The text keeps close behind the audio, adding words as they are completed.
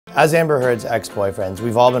As Amber Heard's ex-boyfriends,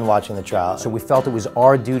 we've all been watching the trial. So we felt it was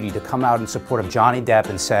our duty to come out in support of Johnny Depp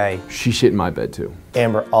and say, she shit in my bed too.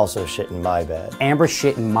 Amber also shit in my bed. Amber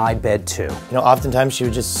shit in my bed too. You know, oftentimes she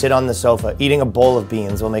would just sit on the sofa eating a bowl of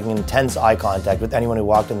beans while making intense eye contact with anyone who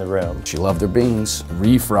walked in the room. She loved her beans.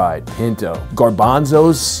 Refried, pinto,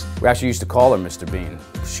 garbanzos. We actually used to call her Mr. Bean.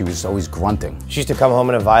 She was always grunting. She used to come home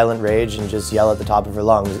in a violent rage and just yell at the top of her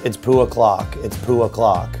lungs, "It's poo o'clock, it's poo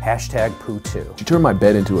o'clock." Hashtag poo2. She turned my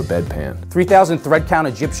bed into a bedpan. 3,000 thread count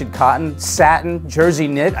Egyptian cotton, satin, jersey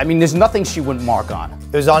knit. I mean, there's nothing she wouldn't mark on.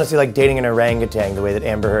 It was honestly like dating an orangutan, the way that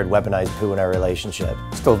Amber Heard weaponized poo in our relationship.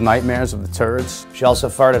 Still nightmares of the turds. She also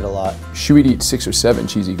farted a lot. She would eat 6 or 7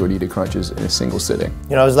 cheesy gordita crunches in a single sitting.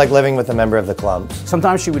 You know, it was like living with a member of the Clumps.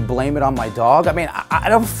 Sometimes she would blame it on my dog. I mean, I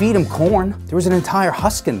don't feed him corn. There was an entire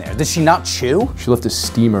husk in there. Does she not chew? She left a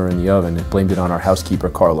steamer in the oven and blamed it on our housekeeper,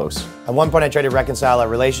 Carlos. At one point I tried to reconcile our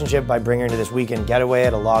relationship by bringing her to this weekend getaway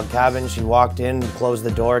at a log cabin. She walked in, closed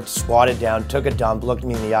the door, squatted down, took a dump, looked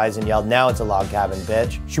me in the eyes and yelled, "Now it's a log cabin,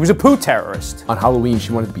 bitch." She was a poo terrorist. On Halloween,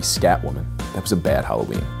 she wanted to be Scatwoman. That was a bad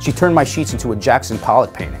Halloween. She turned my sheets into a Jackson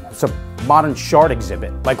Pollock painting. It's a modern shard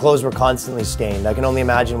exhibit. My clothes were constantly stained. I can only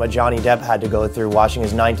imagine what Johnny Depp had to go through washing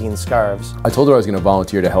his 19 scarves. I told her I was going to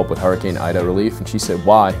volunteer to help with Hurricane Ida relief, and she said,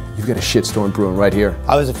 "Why? You've got a shitstorm brewing right here."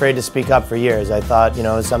 I was afraid to speak up for years. I thought, you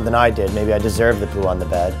know, it was something I did. Maybe I deserved the poo on the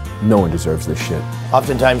bed. No one deserves this shit.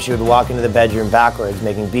 Oftentimes she would walk into the bedroom backwards,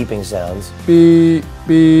 making beeping sounds. Beep,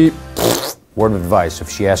 beep. Word of advice, if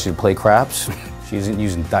she asks you to play craps, she isn't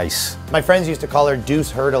using dice. My friends used to call her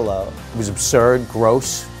Deuce Hurdalo. It was absurd,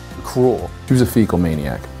 gross, and cruel. She was a fecal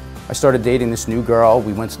maniac. I started dating this new girl.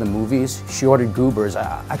 We went to the movies. She ordered goobers.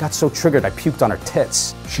 I got so triggered I puked on her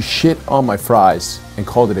tits. She shit on my fries and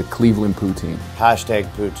called it a Cleveland poutine. Hashtag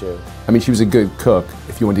poo2. I mean, she was a good cook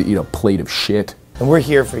if you wanted to eat a plate of shit. And we're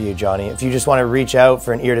here for you, Johnny. If you just want to reach out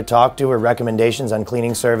for an ear to talk to or recommendations on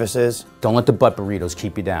cleaning services. Don't let the butt burritos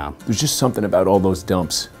keep you down. There's just something about all those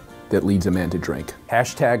dumps that leads a man to drink.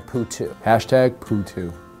 Hashtag poo2. Hashtag poo2.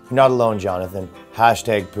 You're not alone, Jonathan.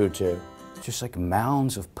 Hashtag poo2. Just like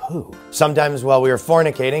mounds of poo. Sometimes while we were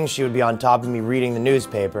fornicating, she would be on top of me reading the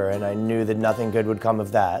newspaper, and I knew that nothing good would come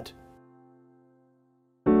of that.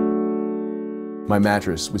 My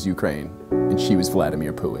mattress was Ukraine, and she was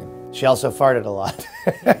Vladimir Putin. She also farted a lot.